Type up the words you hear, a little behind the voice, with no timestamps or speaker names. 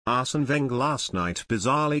Arsene Wenger last night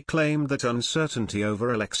bizarrely claimed that uncertainty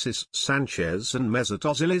over Alexis, Sanchez and Mesut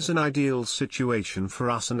Ozil is an ideal situation for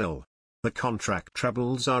Arsenal. The contract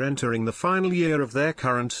trebles are entering the final year of their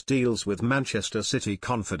current deals with Manchester City,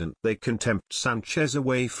 confident they can tempt Sanchez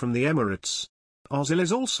away from the Emirates. Ozil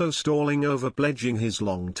is also stalling over pledging his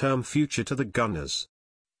long-term future to the Gunners.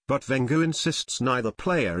 But Wenger insists neither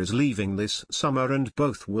player is leaving this summer and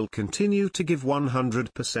both will continue to give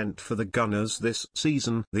 100% for the Gunners this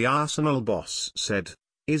season, the Arsenal boss said.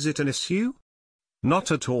 Is it an issue?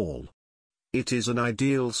 Not at all. It is an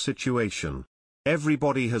ideal situation.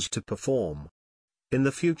 Everybody has to perform. In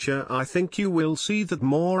the future I think you will see that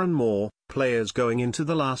more and more players going into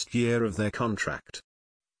the last year of their contract.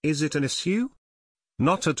 Is it an issue?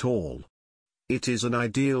 Not at all. It is an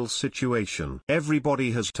ideal situation.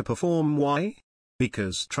 Everybody has to perform. Why?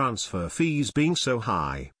 Because transfer fees being so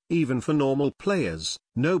high, even for normal players,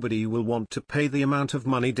 nobody will want to pay the amount of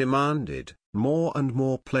money demanded. More and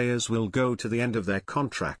more players will go to the end of their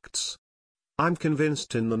contracts. I'm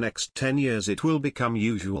convinced in the next 10 years it will become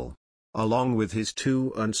usual. Along with his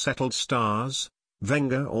two unsettled stars,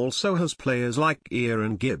 Wenger also has players like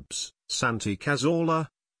Kieran Gibbs, Santi Cazorla,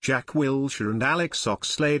 Jack Wilshere and Alex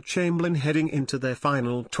Oxlade-Chamberlain heading into their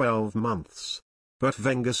final 12 months. But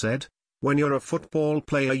Wenger said, when you're a football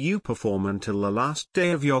player you perform until the last day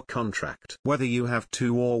of your contract. Whether you have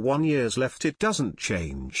 2 or 1 years left, it doesn't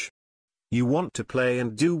change. You want to play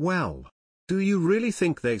and do well. Do you really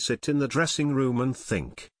think they sit in the dressing room and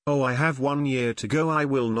think, oh, I have 1 year to go, I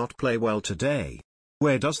will not play well today?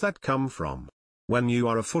 Where does that come from? When you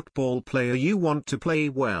are a football player you want to play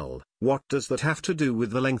well. What does that have to do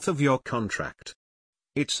with the length of your contract?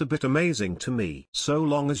 It's a bit amazing to me. So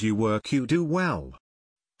long as you work you do well.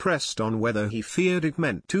 Pressed on whether he feared it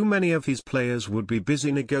meant too many of his players would be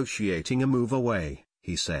busy negotiating a move away,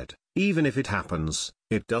 he said, even if it happens,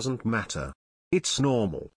 it doesn't matter. It's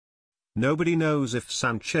normal. Nobody knows if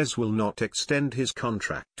Sanchez will not extend his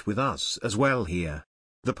contract with us as well here.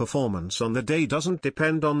 The performance on the day doesn't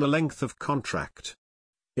depend on the length of contract.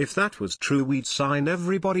 If that was true we'd sign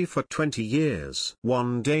everybody for 20 years.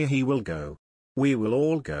 One day he will go. We will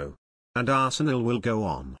all go. And Arsenal will go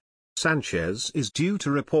on. Sanchez is due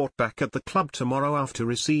to report back at the club tomorrow after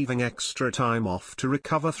receiving extra time off to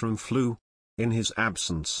recover from flu. In his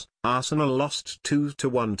absence, Arsenal lost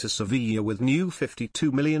 2-1 to Sevilla with new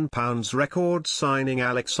 £52 million record signing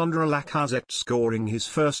Alexandre Lacazette scoring his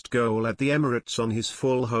first goal at the Emirates on his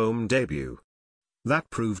full home debut.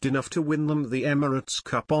 That proved enough to win them the Emirates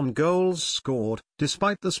Cup on goals scored,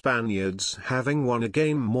 despite the Spaniards having won a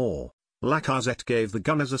game more. Lacazette gave the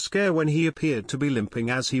Gunners a scare when he appeared to be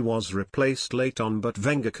limping as he was replaced late on, but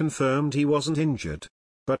Wenger confirmed he wasn't injured.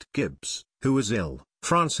 But Gibbs, who is ill,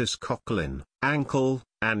 Francis Coquelin, ankle,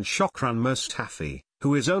 and Shokran Mustafi,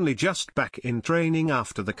 who is only just back in training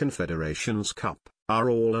after the Confederations Cup,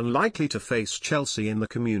 are all unlikely to face Chelsea in the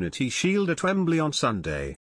Community Shield at Wembley on Sunday.